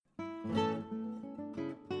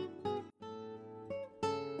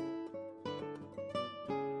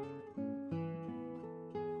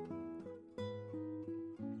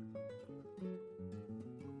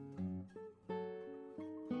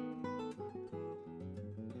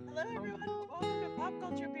everyone. Welcome to Pop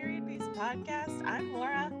Culture Period Piece Podcast. I'm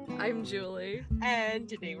Laura. I'm Julie. And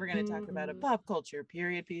today we're going to talk about a pop culture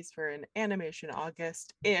period piece for an Animation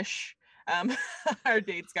August-ish. Our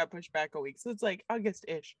dates got pushed back a week, so it's like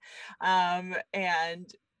August-ish.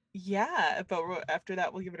 And yeah, but after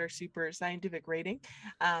that, we'll give it our super scientific rating.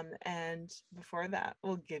 And before that,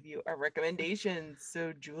 we'll give you our recommendations.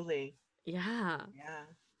 So, Julie. Yeah.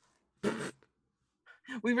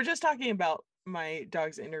 We were just talking about my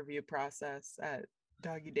dog's interview process at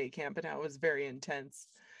doggy day camp and how it was very intense.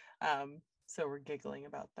 So we're giggling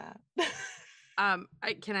about that.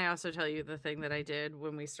 Can I also tell you the thing that I did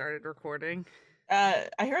when we started recording? I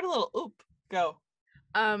heard a little oop. Go.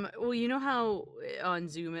 Well, you know how on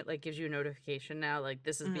Zoom it like gives you a notification now, like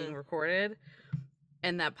this is being recorded,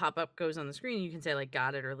 and that pop-up goes on the screen. You can say like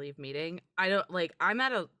got it or leave meeting. I don't like. I'm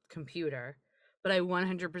at a computer, but I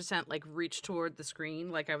 100% like reached toward the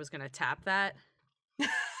screen like I was gonna tap that.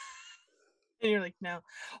 And you're like, no.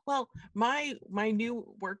 Well, my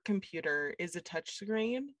new work computer is a touch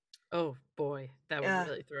screen. Oh boy, that would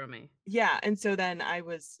really throw me. Yeah, and so then I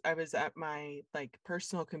was at my like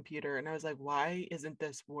personal computer and I was like, why isn't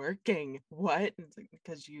this working? What? And it's like,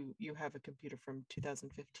 because you have a computer from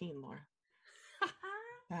 2015, Laura.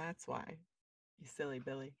 That's why. You silly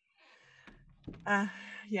Billy.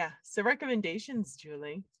 Yeah. So recommendations,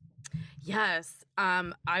 Julie. Yes.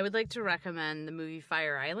 I would like to recommend the movie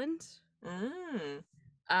Fire Island.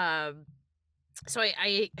 So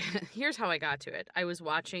I here's how I got to it. I was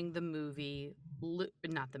watching the movie,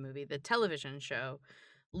 the television show,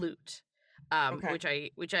 Loot,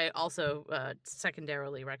 which I also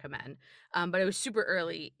secondarily recommend. But it was super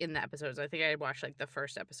early in the episodes. I think I had watched like the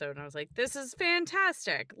first episode, and I was like, "This is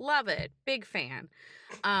fantastic, love it, big fan."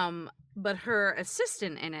 But her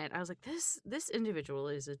assistant in it, I was like, "This individual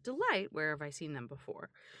is a delight. Where have I seen them before?"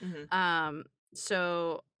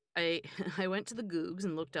 So I went to the Googs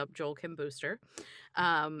and looked up Joel Kim Booster,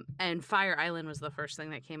 and Fire Island was the first thing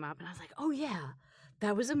that came up, and I was like, oh yeah,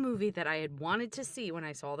 that was a movie that I had wanted to see when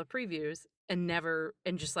I saw the previews and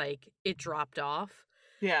just like it dropped off.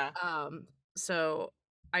 Yeah. So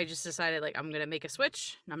I just decided like I'm gonna make a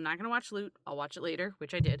switch. I'm not gonna watch Loot. I'll watch it later,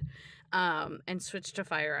 which I did, and switched to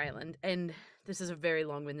Fire Island. And this is a very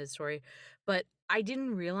long-winded story, but I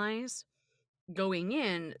didn't realize going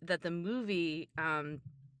in that the movie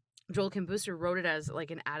Joel Kim Booster wrote it as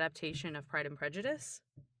like an adaptation of Pride and Prejudice.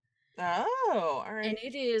 Oh, all right. And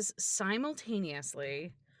it is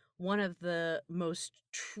simultaneously one of the most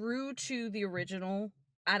true to the original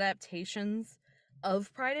adaptations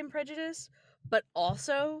of Pride and Prejudice, but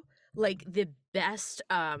also like the best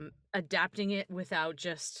adapting it without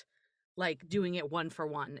just like doing it one for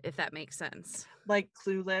one, if that makes sense. Like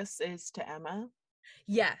Clueless is to Emma?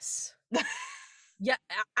 Yes. Yeah,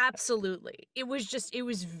 absolutely. It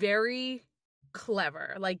was very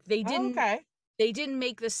clever. Like they didn't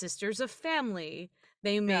make the sisters a family.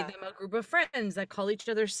 They made them a group of friends that call each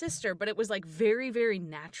other sister, but it was like very, very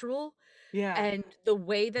natural. Yeah. And the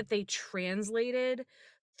way that they translated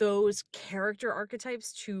those character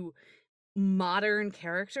archetypes to modern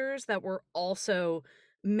characters that were also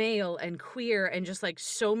male and queer and just like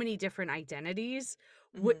so many different identities,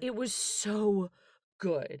 it was so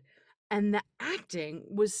good. And the acting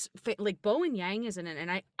was like Bowen Yang is in it,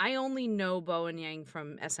 and I only know Bowen Yang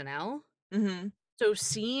from SNL. So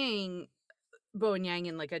seeing Bowen Yang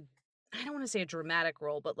in like I don't want to say a dramatic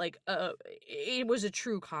role, but like it was a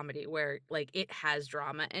true comedy where like it has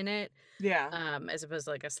drama in it. Yeah. As opposed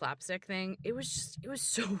to like a slapstick thing. It was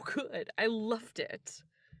so good. I loved it.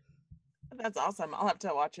 That's awesome. I'll have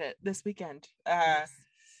to watch it this weekend. Yes.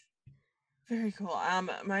 Very cool.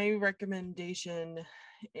 My recommendation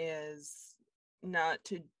is not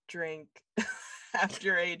to drink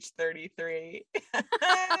after age 33.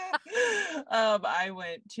 I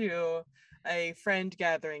went to a friend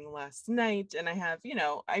gathering last night, and I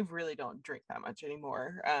really don't drink that much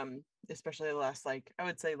anymore. Especially the last, like, I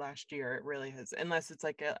would say last year, it really has, unless it's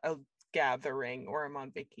like a gathering or I'm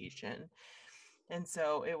on vacation. And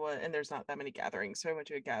so and there's not that many gatherings. So I went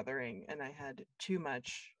to a gathering and I had too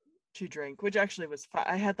much to drink, which actually was fun.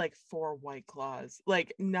 I had like 4 White Claws,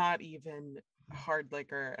 like not even hard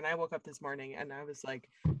liquor. And I woke up this morning and I was like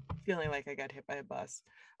feeling like I got hit by a bus.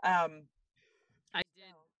 I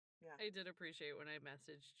did appreciate when I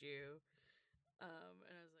messaged you. And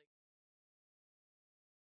I was like,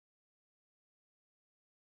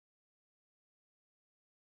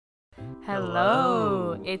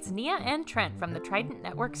 Hello, it's Nia and Trent from the Trident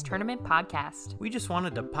Network's Tournament Podcast. We just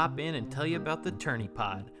wanted to pop in and tell you about the Tourney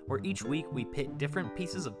Pod, where each week we pit different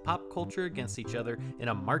pieces of pop culture against each other in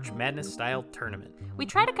a March Madness-style tournament. We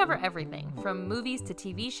try to cover everything, from movies to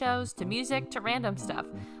TV shows to music to random stuff,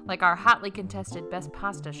 like our hotly contested Best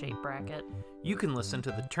Pasta Shape bracket. You can listen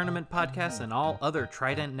to the Tournament Podcast and all other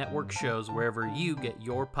Trident Network shows wherever you get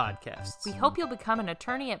your podcasts. We hope you'll become an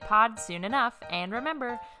attorney at Pod soon enough, and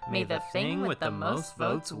remember, may the thing with the most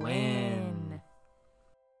votes win.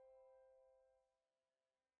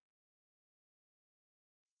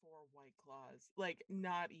 4 White Claws, like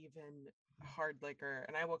not even hard liquor.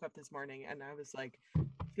 And I woke up this morning and I was like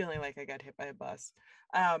feeling like I got hit by a bus.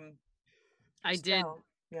 I did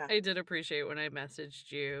did appreciate when I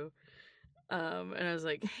messaged you. And I was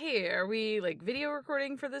like, hey, are we like video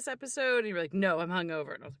recording for this episode? And you were like, no, I'm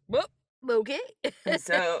hungover. And I was like, well, okay. And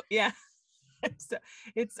so yeah. So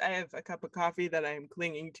I have a cup of coffee that I am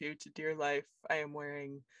clinging to dear life. I am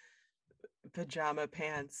wearing pajama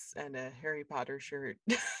pants and a Harry Potter shirt.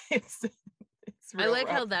 it's I real like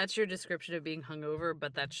how rough. that's your description of being hungover,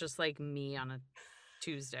 but that's just like me on a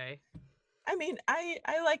Tuesday. I mean, I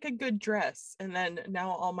like a good dress, and then now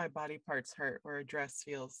all my body parts hurt where a dress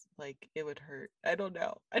feels like it would hurt. I don't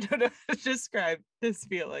know how to describe this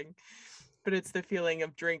feeling, but it's the feeling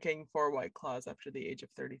of drinking 4 White Claws after the age of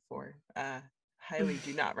 34. Highly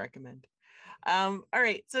do not recommend. All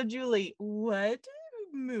right, so Julie, what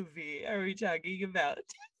movie are we talking about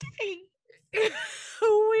today?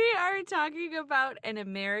 We are talking about An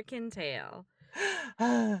American Tail.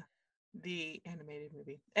 The animated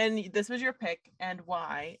movie. And this was your pick, and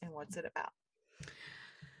why, and what's it about?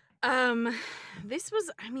 This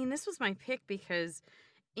was my pick because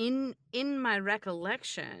in my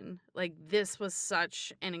recollection, like, this was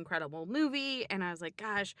such an incredible movie, and I was like,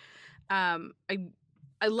 gosh, I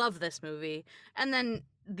love this movie. And then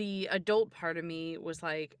the adult part of me was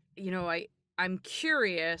like, I'm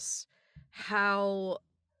curious how,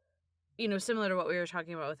 similar to what we were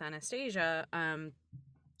talking about with Anastasia,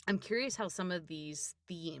 I'm curious how some of these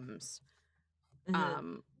themes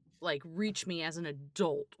like reach me as an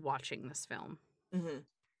adult watching this film.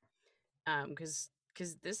 Because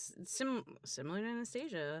this similar to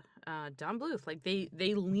Anastasia, Don Bluth, like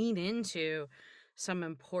they lean into some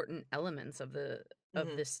important elements of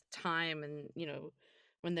this time, and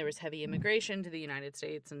when there was heavy immigration to the United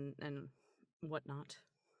States and whatnot.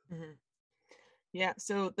 Yeah,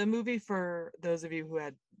 so the movie, for those of you who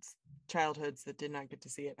had childhoods that did not get to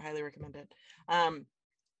see it, highly recommend it.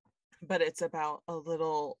 But it's about a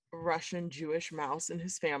little Russian Jewish mouse and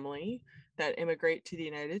his family that immigrate to the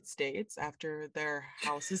United States after their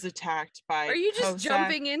house is attacked by Are you just Cossack.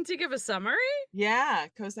 jumping in to give a summary? Yeah,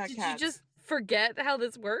 Cossack Did cats. you just forget how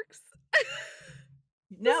this works?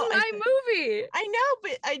 No, this is my movie. I know,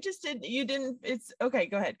 but I just did. You didn't. It's okay.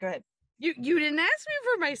 Go ahead. You didn't ask me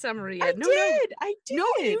for my summary yet. I did. No,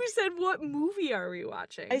 you said, what movie are we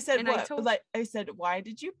watching? I said, and what? I said, why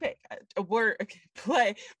did you pick a word? Okay,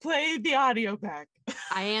 play the audio back.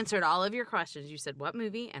 I answered all of your questions. You said, what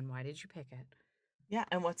movie and why did you pick it? Yeah,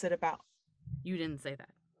 and what's it about? You didn't say that.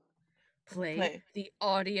 Play the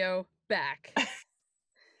audio back.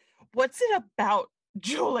 What's it about,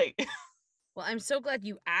 Julie? Well, I'm so glad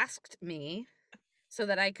you asked me so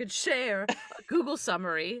that I could share a Google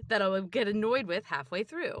summary that I would get annoyed with halfway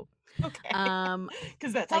through. Okay.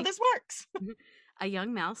 Because that's how this works. A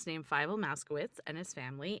young mouse named Fievel Mouskowitz and his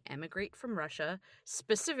family emigrate from Russia.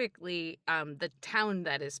 Specifically, the town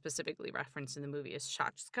that is specifically referenced in the movie is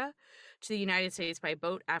Shachka, to the United States by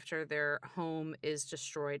boat after their home is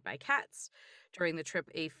destroyed by cats. During the trip,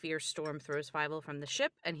 a fierce storm throws Fievel from the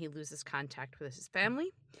ship, and he loses contact with his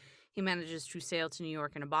family. He manages to sail to New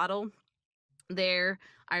York in a bottle. There,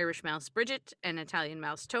 Irish mouse Bridget, an Italian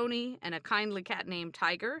mouse Tony, and a kindly cat named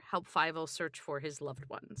Tiger help Fievel search for his loved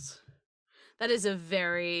ones. That is a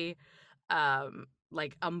very,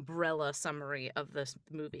 umbrella summary of this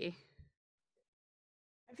movie.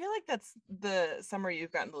 I feel like that's the summary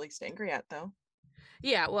you've gotten the least angry at, though.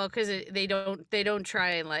 Yeah, well, because they don't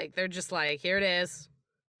try and they're just like, here it is.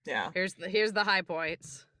 Yeah. Here's the high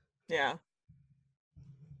points. Yeah.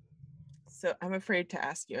 So I'm afraid to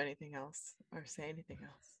ask you anything else or say anything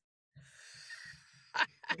else.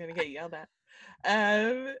 I'm gonna get yelled at.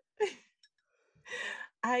 I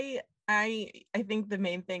think the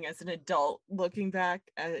main thing as an adult looking back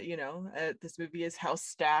at this movie is how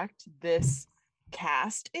stacked this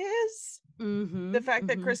cast is. The fact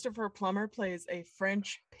that Christopher Plummer plays a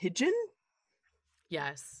French pigeon.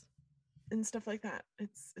 Yes. And stuff like that.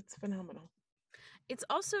 It's phenomenal. It's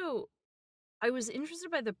also, I was interested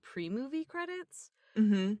by the pre-movie credits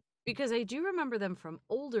because I do remember them from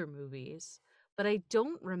older movies, but I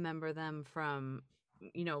don't remember them from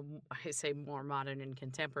I say more modern and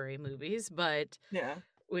contemporary movies, but Yeah.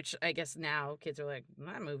 which I guess now kids are like,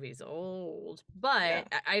 that movie's old. Yeah.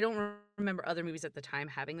 But I don't remember other movies at the time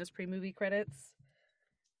having those pre-movie credits.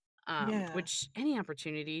 Yeah. Which any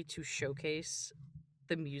opportunity to showcase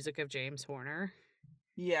the music of James Horner,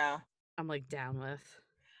 Yeah. I'm like down with.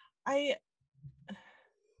 I'm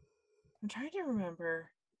trying to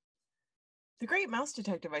remember. The Great Mouse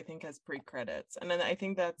Detective, I think, has pre-credits, and then I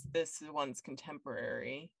think that's this one's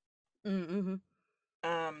contemporary. Mm-hmm.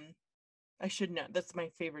 I should know. That's my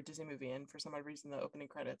favorite Disney movie, and for some odd reason, the opening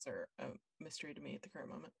credits are a mystery to me at the current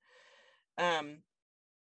moment.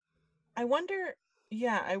 I wonder.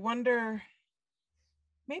 Yeah, I wonder.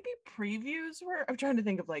 Maybe previews were. I'm trying to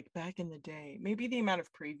think of like back in the day. Maybe the amount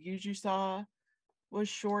of previews you saw was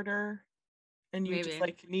shorter, and you just Maybe.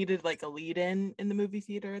 like needed like a lead in the movie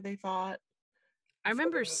theater. They thought. I before the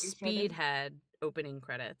remember movie started. Speed had opening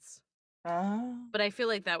credits, Oh. but I feel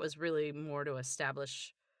like that was really more to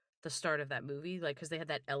establish the start of that movie, like because they had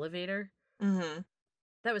that elevator. Mm-hmm.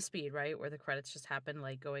 That was Speed, right? Where the credits just happened,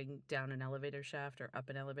 like going down an elevator shaft or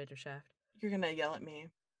up an elevator shaft. You're gonna yell at me.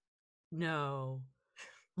 No,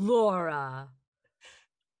 Laura,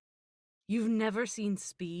 you've never seen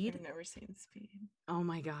Speed? I've never seen Speed. Oh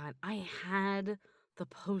my god, I had the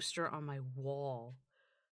poster on my wall.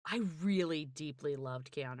 I really deeply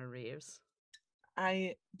loved Keanu Reeves.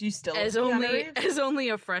 Do you still As love Keanu only Reeves? as only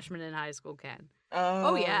a freshman in high school can.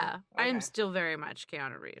 Oh Yeah, I am okay. still very much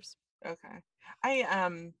Keanu Reeves. Okay.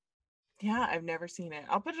 Yeah, I've never seen it.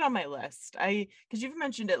 I'll put it on my list. Because you've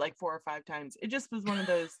mentioned it like 4 or 5 times. It just was one of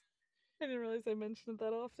those. I didn't realize I mentioned it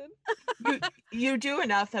that often. you do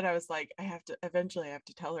enough that I was like, I have to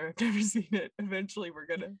tell her I've never seen it. Eventually we're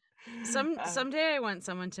gonna Someday I want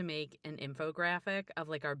someone to make an infographic of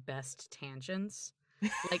like our best tangents.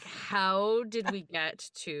 Like how did we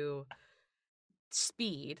get to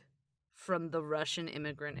Speed from the Russian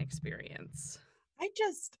immigrant experience? I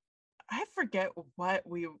forget what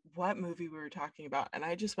movie we were talking about, and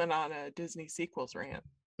I just went on a Disney sequels rant.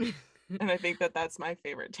 And I think that's my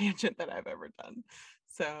favorite tangent that I've ever done.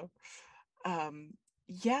 So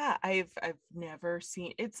yeah, I've never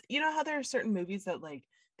seen it's how there are certain movies that like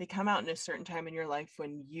they come out in a certain time in your life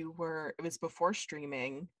when it was before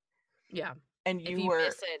streaming. Yeah. And if you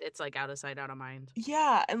miss it, it's like out of sight, out of mind.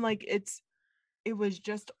 Yeah, and like it was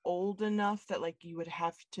just old enough that like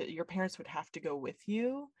your parents would have to go with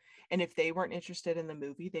you, and if they weren't interested in the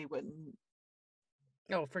movie, they wouldn't.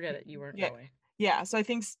 Oh, forget it. You weren't going. Yeah, so I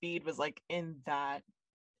think Speed was like in that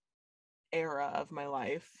era of my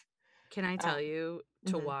life. Can I tell you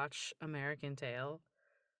to watch American Tail?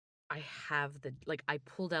 I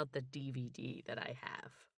pulled out the DVD that I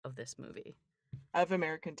have of this movie. Of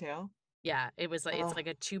American Tail? Yeah, it was like it's like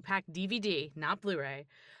a 2-pack DVD, not Blu-ray,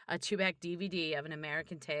 a 2-pack DVD of an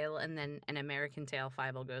American Tail and then an American Tail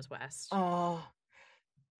Fievel Goes West. Oh.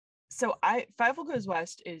 So Fievel Goes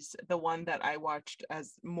West is the one that I watched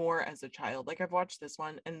as a child. Like I've watched this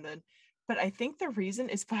one but I think the reason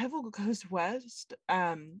is Fievel Goes West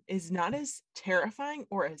is not as terrifying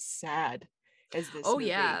or as sad as this movie.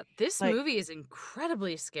 Yeah, this movie is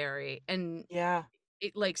incredibly scary, and yeah,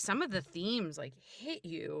 it like some of the themes like hit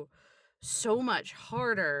you so much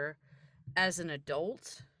harder as an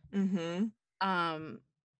adult.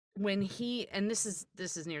 When he, and this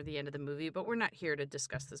is near the end of the movie, but we're not here to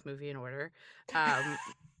discuss this movie in order.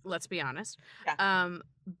 Let's be honest. Yeah.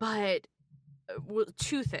 But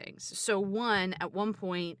two things. So one, at one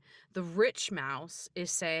point, the rich mouse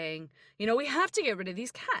is saying, we have to get rid of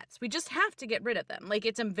these cats. We just have to get rid of them. Like,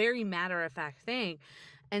 it's a very matter-of-fact thing.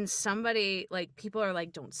 And somebody, like, people are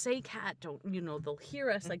like, don't say cat, don't, they'll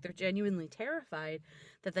hear us. Like, they're genuinely terrified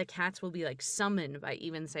that the cats will be, like, summoned by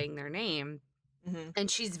even saying their name. And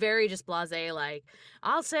she's very just blasé, like,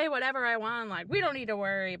 I'll say whatever I want, like, we don't need to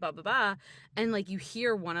worry, blah, blah, blah. And, like, you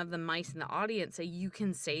hear one of the mice in the audience say, you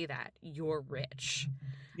can say that, you're rich.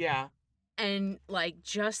 Yeah. And, like,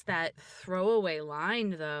 just that throwaway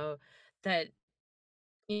line, though, that,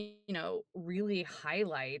 really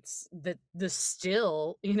highlights the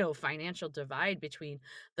still, financial divide between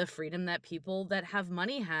the freedom that people that have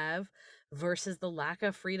money have versus the lack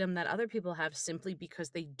of freedom that other people have simply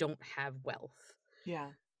because they don't have wealth.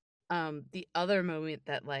 Yeah. The other moment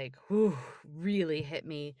that like really hit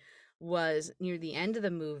me was near the end of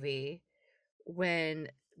the movie when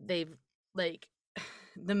they've like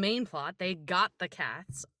the main plot, they got the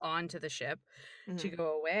cats onto the ship to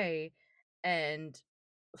go away, and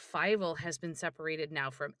Fievel has been separated now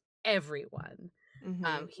from everyone.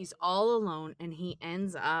 He's all alone, and he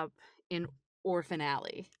ends up in Orphan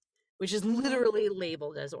Alley, which is literally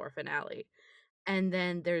labeled as Orphan Alley. And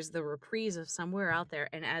then there's the reprise of Somewhere Out There,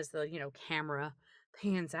 and as the, camera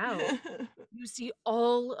pans out, you see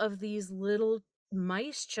all of these little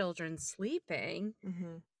mice children sleeping,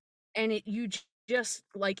 Mm-hmm. and just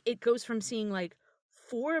like it goes from seeing like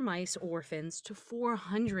 4 mice orphans to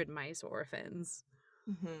 400 mice orphans.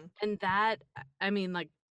 Mm-hmm. And that, I mean, like,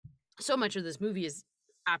 so much of this movie is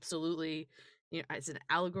absolutely, it's an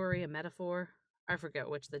allegory, a metaphor. I forget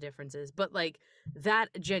which the difference is, but like that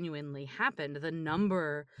genuinely happened. The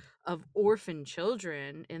number of orphan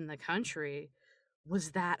children in the country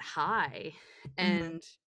was that high. Mm-hmm. And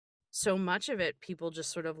so much of it, people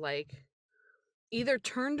just sort of like either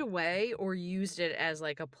turned away or used it as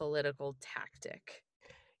like a political tactic.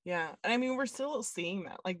 Yeah. And I mean, we're still seeing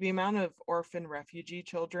that. Like the amount of orphan refugee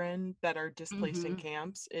children that are displaced in Mm-hmm.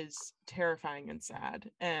 camps is terrifying and sad.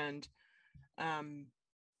 And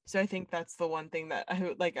so I think that's the one thing that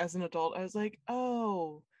I like as an adult, I was like,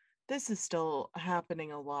 oh, this is still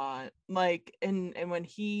happening a lot. Like, and when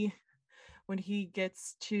he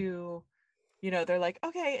gets to, they're like,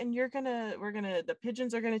 okay, and the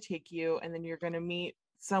pigeons are gonna take you, and then you're gonna meet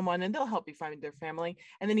someone and they'll help you find their family.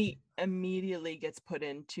 And then he immediately gets put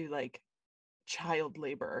into like child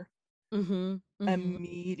labor Mm-hmm. Mm-hmm.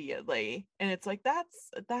 immediately. And it's like that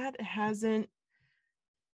hasn't,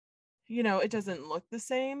 it doesn't look the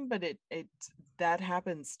same, but it that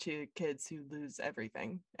happens to kids who lose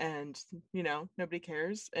everything, and nobody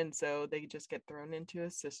cares, and so they just get thrown into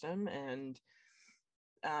a system. And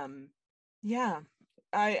yeah,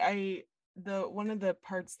 I the one of the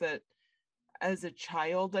parts that as a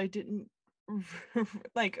child I didn't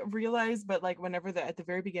like realize, but like whenever at the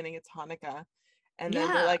very beginning it's Hanukkah, and then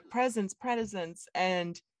they're Yeah. like presents,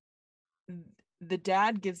 and the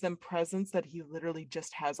dad gives them presents that he literally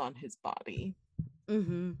just has on his body.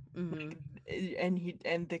 Mm-hmm. Mm-hmm. Like,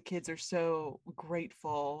 and the kids are so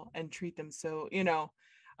grateful and treat them so,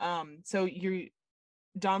 so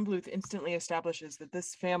Don Bluth instantly establishes that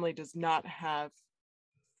this family does not have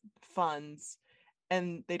funds,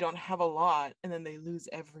 and they don't have a lot, and then they lose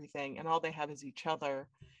everything, and all they have is each other,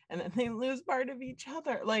 and then they lose part of each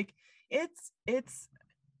other. Like it's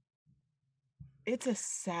a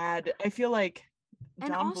sad, I feel like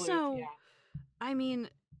And Don Bluth, also, yeah. I mean,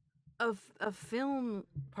 a film,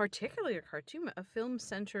 particularly a cartoon, a film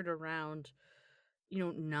centered around,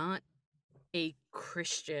 not a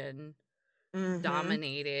Christian Mm-hmm.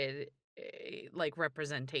 dominated like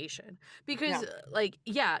representation, because Yeah. like,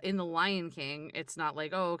 yeah, in The Lion King it's not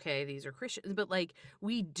like, oh, okay, these are Christians, but like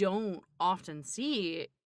we don't often see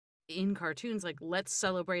in cartoons like, let's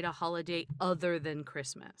celebrate a holiday other than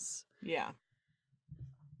Christmas. Yeah.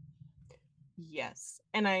 Yes.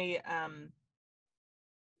 And I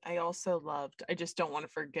also loved, I just don't want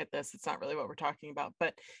to forget this, it's not really what we're talking about,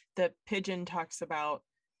 but the pigeon talks about,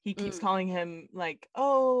 he keeps calling him like,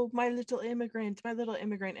 oh, my little immigrant, at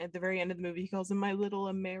the very end of the movie he calls him my little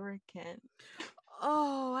American.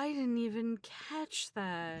 Oh, I didn't even catch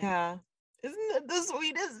that. Yeah. Isn't that the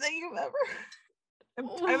sweetest thing you've ever?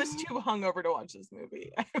 I was too hungover to watch this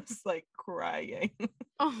movie. I was like crying.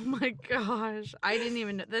 Oh my gosh, I didn't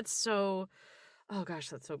even know. That's so, oh gosh,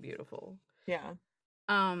 that's so beautiful. Yeah.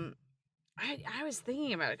 I was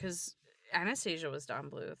thinking about it because Anastasia was Don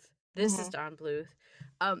Bluth. This is Don Bluth.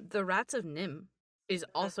 The Rats of Nim is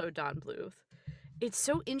also Don Bluth. It's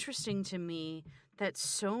so interesting to me that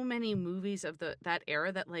so many movies of that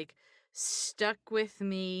era that like stuck with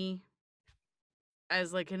me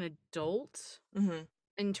as like an adult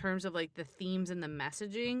in terms of like the themes and the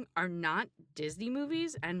messaging are not Disney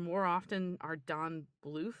movies, and more often are Don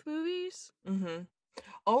Bluth movies.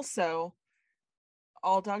 Also,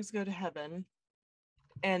 All Dogs Go to Heaven,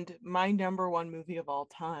 and my number one movie of all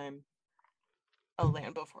time, A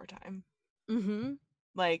Land Before Time.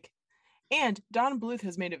 Like, and Don Bluth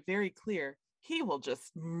has made it very clear he will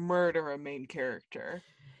just murder a main character.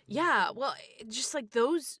 Yeah, well, just like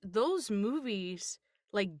those movies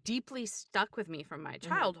like deeply stuck with me from my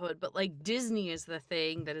childhood, but like Disney is the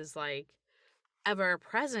thing that is like ever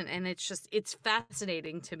present, and it's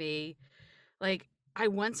fascinating to me. Like, I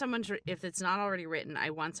want someone to, if it's not already written, I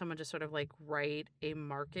want someone to sort of like write a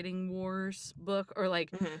marketing wars book, or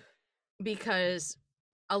like, because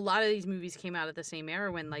a lot of these movies came out at the same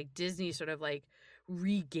era when like Disney sort of like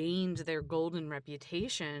regained their golden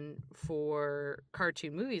reputation for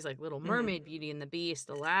cartoon movies like Little Mermaid, Beauty and the Beast,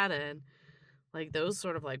 Aladdin. Like those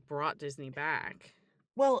sort of like brought Disney back.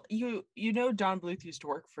 Well, Don Bluth used to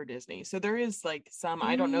work for Disney, so there is like some,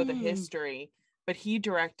 I don't know the history, but he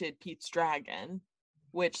directed Pete's Dragon,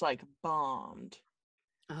 which like bombed.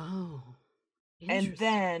 Oh. And Interesting.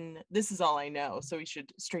 then this is all I know, so he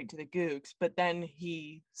should straight to the Googs, but then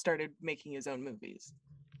he started making his own movies.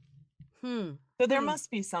 So there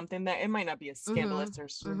must be something that it might not be as scandalous or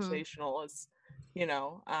sensational as,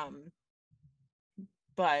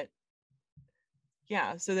 but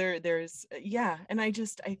yeah, so there's and I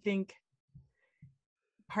think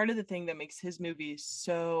part of the thing that makes his movies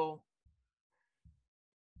so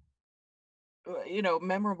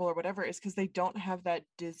memorable or whatever is because they don't have that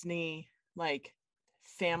Disney like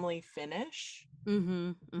family finish.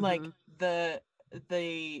 Like the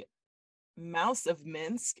Mouse of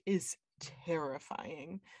Minsk is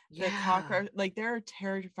terrifying. The cockroach, like there are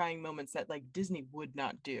terrifying moments that like Disney would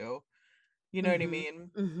not do. You know what I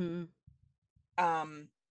mean?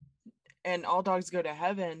 And All Dogs Go to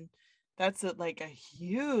Heaven, that's like a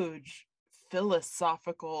huge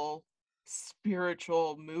philosophical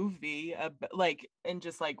spiritual movie, like, and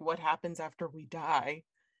just like what happens after we die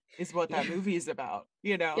is what that movie is about,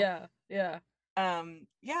 Yeah.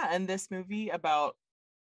 And this movie about,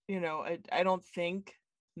 I don't think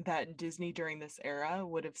that Disney during this era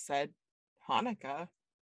would have said Hanukkah.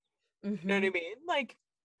 You know what I mean? Like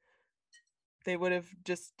they would have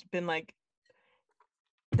just been like,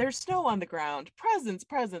 there's snow on the ground, presents,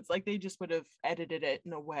 like they just would have edited it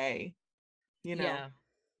in a way, Yeah.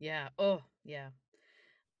 Oh, yeah.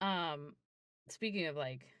 Speaking of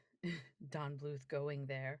like Don Bluth going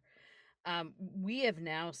there, we have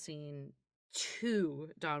now seen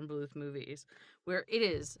 2 Don Bluth movies where it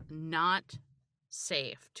is not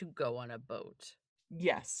safe to go on a boat.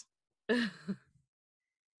 Yes.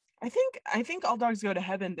 I think All Dogs Go to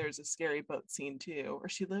Heaven, there's a scary boat scene too, where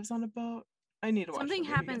she lives on a boat. I need to watch Something the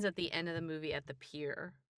movie happens again. at the end of the movie at the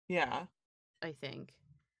pier. Yeah. I think.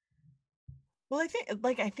 Well, I think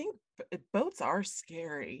boats are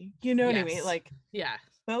scary. You know what I mean? Like, yeah,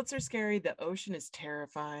 boats are scary. The ocean is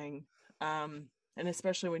terrifying. And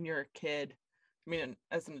especially when you're a kid. I mean,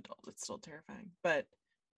 as an adult, it's still terrifying. But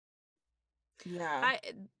yeah.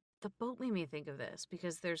 The boat made me think of this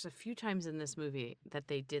because there's a few times in this movie that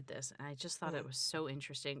they did this, and I just thought it was so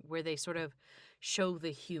interesting where they sort of show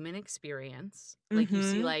the human experience. Like you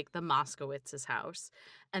see like the Moskowitz's house,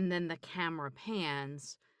 and then the camera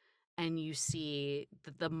pans and you see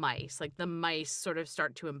the mice. Like the mice sort of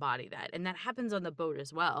start to embody that. And that happens on the boat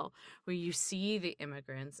as well, where you see the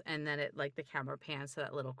immigrants and then it like the camera pans to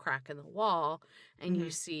that little crack in the wall and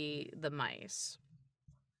you see the mice.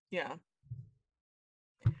 Yeah.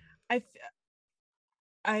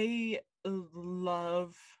 I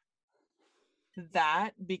love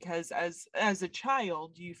that because as a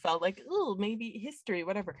child you felt like, oh, maybe history,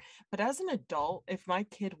 whatever. But as an adult, if my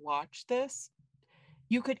kid watched this,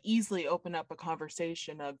 you could easily open up a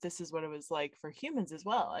conversation of this is what it was like for humans as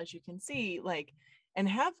well, as you can see, like, and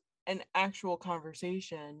have an actual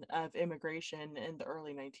conversation of immigration in the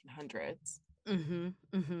early 1900s.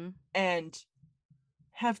 And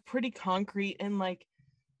have pretty concrete and like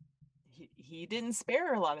he didn't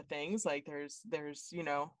spare a lot of things. Like there's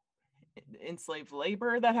enslaved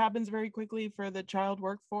labor that happens very quickly for the child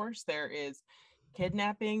workforce. There is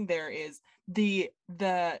kidnapping. There is the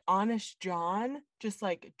Honest John just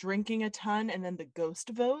like drinking a ton and then the ghost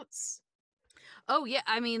votes. Oh yeah,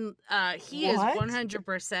 I mean he is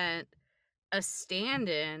 100% a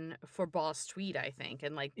stand-in for Boss Tweed, I think,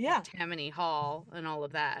 and like Tammany Hall and all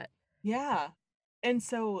of that. Yeah. And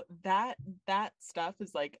so that stuff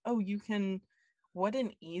is like, oh, you can, what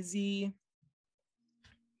an easy,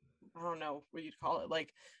 I don't know what you'd call it,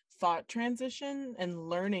 like thought transition and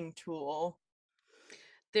learning tool.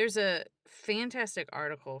 There's a fantastic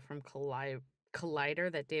article from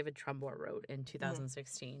Collider that David Trumbler wrote in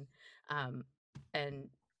 2016. And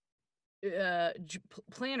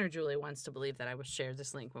Planner Julie wants to believe that I will share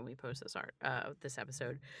this link when we post this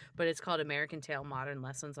episode, but it's called American Tale: Modern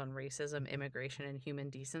Lessons on Racism, Immigration, and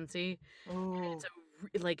Human Decency. And it's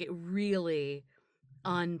it really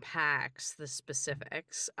unpacks the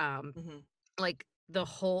specifics, like the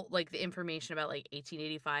whole, like the information about like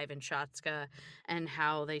 1885 and Shatska and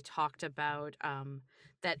how they talked about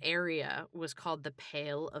that area was called the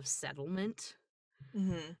Pale of Settlement.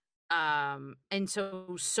 And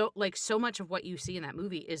so like so much of what you see in that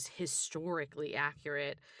movie is historically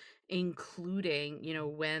accurate, including,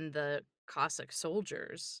 when the Cossack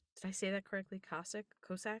soldiers, did I say that correctly? Cossack?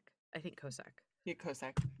 I think Cossack. Yeah,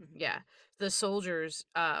 Cossack. Yeah. The soldiers,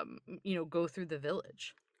 go through the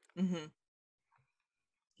village.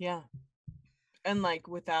 Yeah. And like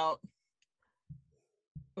without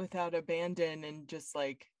abandon and just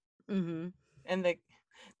like, and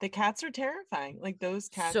the cats are terrifying. Like those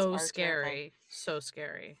cats so are scary. terrifying. So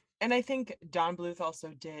scary. And I think Don Bluth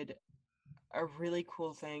also did a really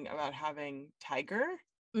cool thing about having Tiger,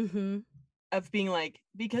 Mm-hmm. of being like,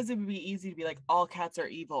 because it would be easy to be like, all cats are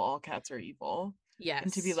evil, all cats are evil.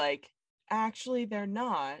 And to be Yes. like, actually they're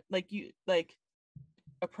not. Like, you like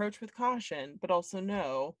approach with caution, but also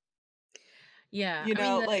no. Yeah. You I mean,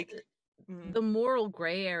 know, like the moral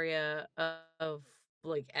gray area of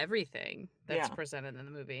like everything that's yeah. presented in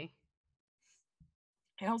the movie.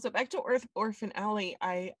 And also back to Orphan Alley,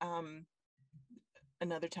 I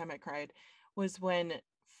another time I cried was when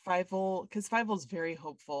Fievel, because Fievel's very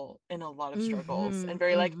hopeful in a lot of struggles and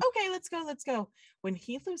very like, Mm-hmm. okay, let's go, let's go. When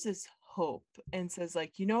he loses hope and says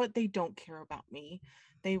like, you know what, they don't care about me.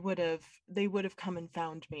 They would have come and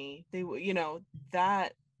found me. You know,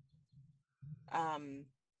 that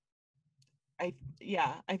I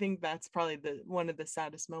I think that's probably the one of the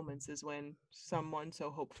saddest moments is when someone so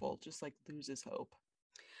hopeful just like loses hope.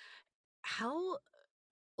 How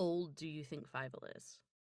old do you think Fievel is?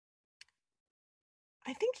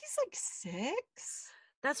 I think he's like 6.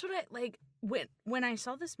 That's what I like when I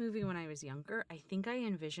saw this movie when I was younger, I think I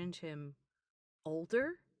envisioned him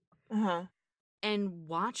older. Uh-huh. And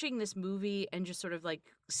watching this movie and just sort of like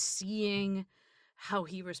seeing how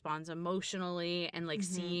he responds emotionally and like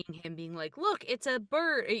Mm-hmm. seeing him being like, look, it's a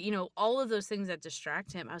bird, you know, all of those things that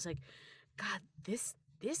distract him. I was like, God, this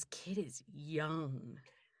kid is young.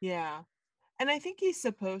 Yeah. And I think he's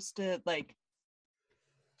supposed to like,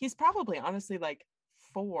 he's probably honestly like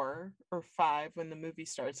 4 or 5 when the movie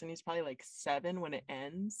starts, and he's probably like 7 when it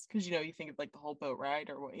ends. Because you know, you think of like the whole boat ride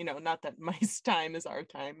or what, you know, not that mice time is our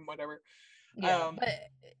time, whatever. Yeah. But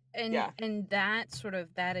Yeah. and that sort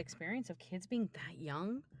of that experience of kids being that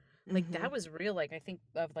young, like Mhm. that was real. Like I think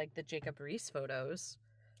of like the Jacob Reese photos.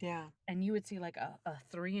 Yeah. And you would see like a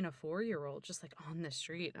 3 and a 4-year-old just like on the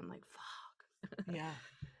street. I'm like, fuck. Yeah.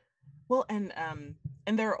 Well, and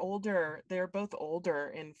they're older. They're both older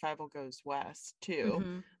in Fievel Goes West too.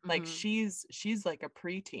 Mm-hmm, Like mm-hmm. she's like a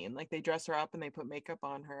preteen. Like they dress her up and they put makeup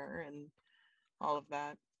on her and all of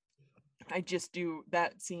that. I just do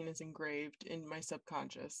that scene is engraved in my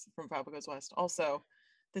subconscious from Fievel Goes West. Also,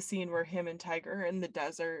 the scene where him and Tiger are in the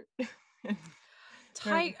desert.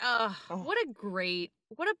 Oh, What a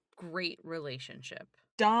great relationship.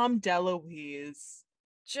 Dom DeLuise.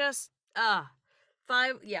 Just yeah.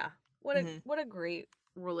 Mm-hmm. What a great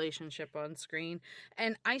relationship on screen.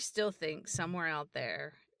 And I still think Somewhere Out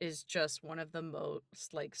There is just one of the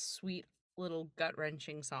most like sweet little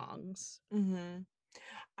gut-wrenching songs. Mm-hmm.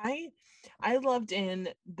 I loved in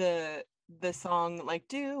the song like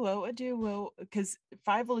duo a duo because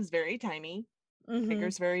Fievel is very tiny,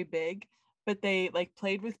 Tiger's very big, but they like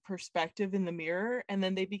played with perspective in the mirror and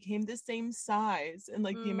then they became the same size and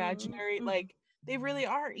like the imaginary like they really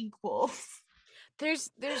are equal.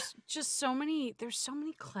 There's just there's so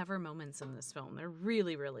many clever moments in this film. There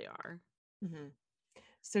really, really are. Mm-hmm.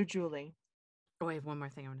 So Julie. Oh, I have one more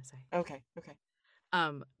thing I want to say. Okay.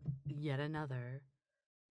 Yet another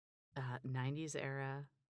 90s era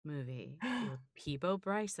movie where Peebo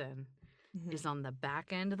Bryson Mm-hmm. is on the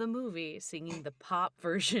back end of the movie singing the pop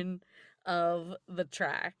version of the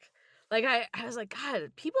track. Like I was like,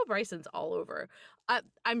 God, Peebo Bryson's all over.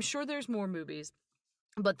 I'm sure there's more movies,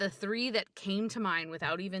 but the 3 that came to mind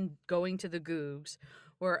without even going to the Googs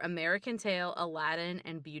were American Tail, Aladdin,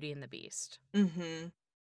 and Beauty and the Beast. Mm-hmm.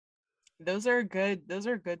 Those are good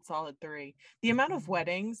solid 3. The amount of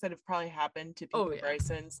weddings that have probably happened to Peebo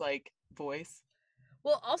Bryson's like voice.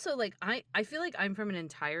 Well, also like I feel like I'm from an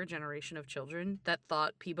entire generation of children that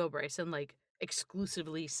thought Peebo Bryson like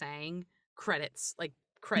exclusively sang credit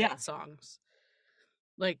songs.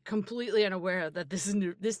 Like completely unaware that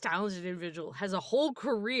this talented individual has a whole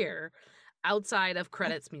career outside of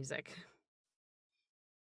credits music.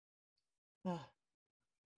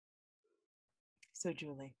 So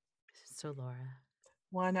Julie. So Laura.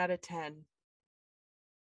 1 out of 10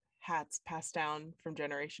 hats passed down from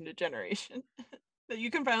generation to generation that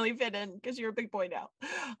you can finally fit in because you're a big boy now.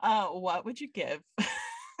 What would you give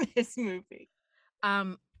this movie?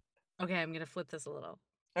 Okay, I'm gonna flip this a little.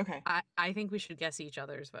 Okay. I think we should guess each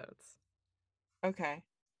other's votes. Okay.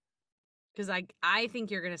 Because I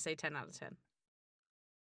think you're gonna say 10 out of 10.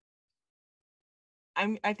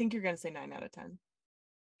 I think you're gonna say 9 out of 10.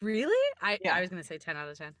 Really? I Yeah. was gonna say 10 out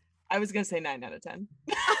of 10. I was gonna say 9 out of 10.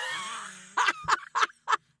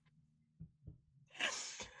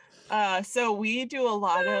 So we do a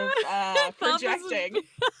lot of projecting.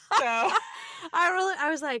 So I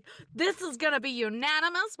was like, this is gonna be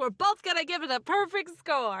unanimous. We're both gonna give it a perfect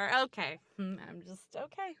score. Okay. I'm just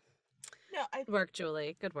okay. No, Good work,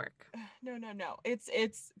 Julie. Good work. no.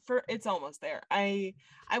 It's almost there. I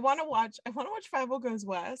want to watch 5 Goes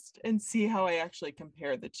West and see how I actually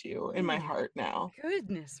compare the two in my heart now.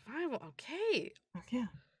 Goodness, Five. Okay. Oh, yeah.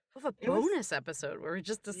 We'll have a It was- bonus episode where we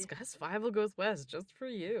just discuss Five Goes West just for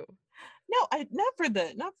you. No, not for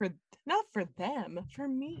them, for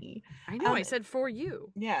me. I know. I said for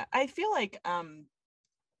you. Yeah, I feel like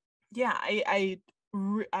yeah, I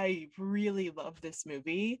really love this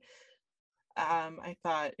movie. I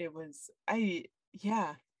thought it was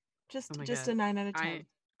just Oh my just God. a 9 out of 10.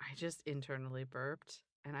 I just internally burped,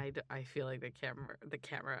 and I feel like the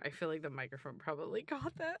camera. I feel like the microphone probably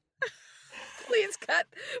caught that.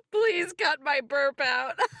 Please cut my burp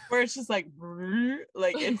out. Where it's just like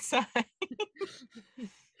inside.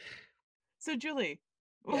 So Julie,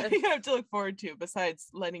 what do you have to look forward to besides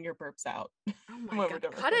letting your burps out? Oh my God.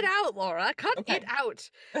 Cut it out, Laura. Cut it out.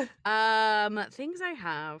 Things I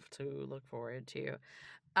have to look forward to.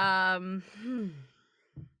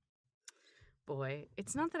 Boy,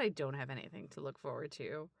 it's not that I don't have anything to look forward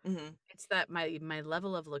to. It's that my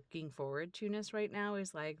level of looking forward to-ness right now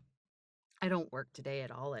is like, I don't work today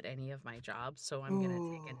at all at any of my jobs, so I'm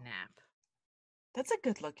gonna take a nap. That's a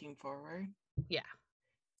good looking forward. Yeah.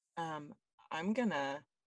 I'm gonna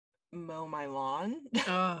mow my lawn.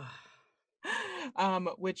 Ugh.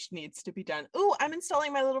 Which needs to be done. Ooh, I'm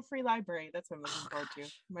installing my little free library. That's what I'm looking forward to.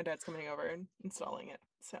 Gosh. My dad's coming over and installing it.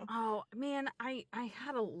 So Oh man, I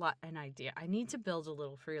had an idea. I need to build a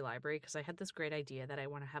little free library because I had this great idea that I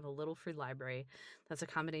want to have a little free library that's a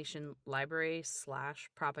combination library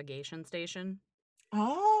 / propagation station.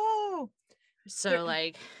 oh So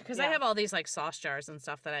like, because I Yeah. have all these like sauce jars and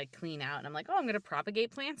stuff that I clean out, and I'm like, oh, I'm gonna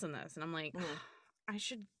propagate plants in this, and I'm like, I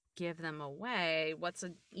should give them away. What's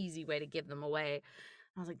an easy way to give them away?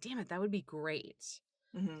 I was like, damn it, that would be great.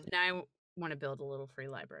 mhm. Now I want to build a little free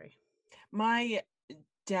library. My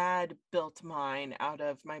dad built mine out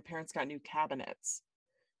of my parents got new cabinets.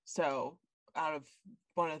 So out of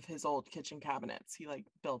one of his old kitchen cabinets, he like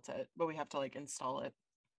built it, but we have to like install it.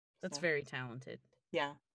 That's So, very talented.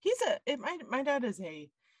 yeah. My dad is a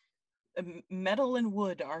metal and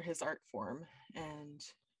wood are his art form, and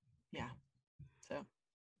yeah. So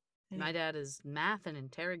My dad is math and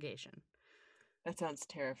interrogation. that sounds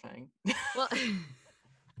terrifying. Well,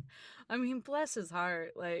 I mean, bless his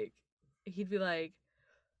heart. Like, he'd be like,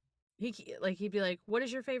 what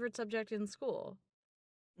is your favorite subject in school?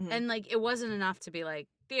 Mhm. And like, it wasn't enough to be like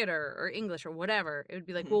theater or English or whatever. It would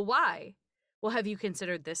be like, Mhm. well, why? Well, have you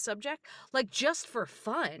considered this subject? Like, just for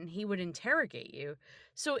fun, he would interrogate you.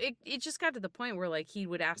 So it just got to the point where like he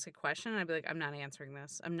would ask a question and I'd be like, I'm not answering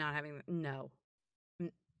this. I'm not having no.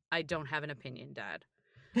 I don't have an opinion, Dad.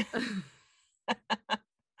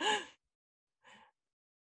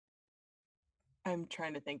 I'm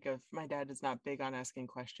trying to think of my dad is not big on asking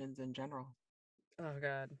questions in general. Oh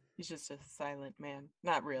God, He's just a silent man.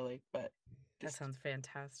 Not really, but that just sounds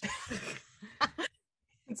fantastic.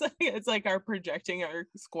 it's like our projecting our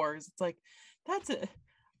scores. It's like that's it.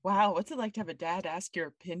 Wow, what's it like to have a dad ask your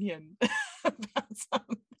opinion about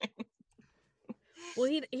something? Well,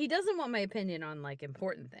 he doesn't want my opinion on like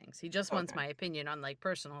important things. He just wants Okay. my opinion on like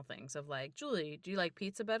personal things of like, Julie, do you like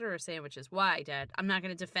pizza better or sandwiches? Why, Dad? I'm not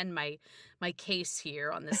going to defend my case here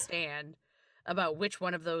on the stand about which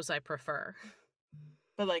one of those I prefer.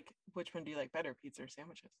 But like, which one do you like better, pizza or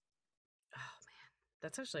sandwiches? Oh man,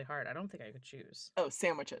 that's actually hard. I don't think I could choose. Oh,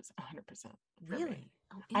 sandwiches, 100%. for me. Really?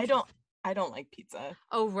 Oh, I don't like pizza.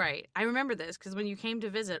 Oh right, I remember this because when you came to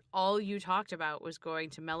visit, all you talked about was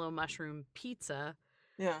going to Mellow Mushroom Pizza.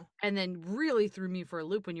 Yeah, And then really threw me for a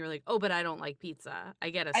loop when you were like, "Oh, but I don't like pizza.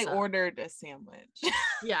 I get a I sub." ordered a sandwich,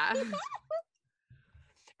 Yeah,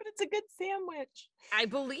 but it's a good sandwich. I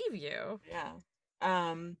believe you. Yeah.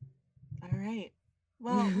 All right.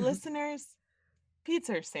 Well, listeners,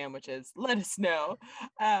 pizza or sandwiches, let us know.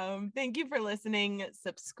 Thank you for listening.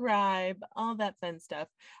 Subscribe, all that fun stuff.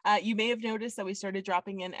 You may have noticed that we started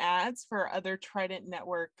dropping in ads for other Trident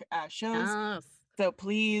Network shows. Yes. So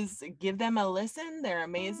please give them a listen. They're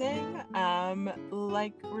amazing.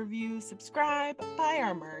 Like, review, subscribe, buy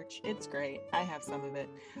our merch. It's great. I have some of it.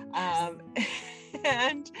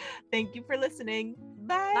 And thank you for listening.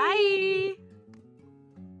 Bye. Bye.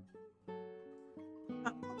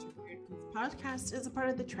 Pop Culture Weird. This podcast is a part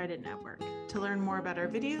of the Trident Network. To learn more about our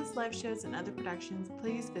videos, live shows, and other productions,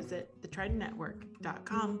 please visit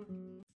thetridentnetwork.com.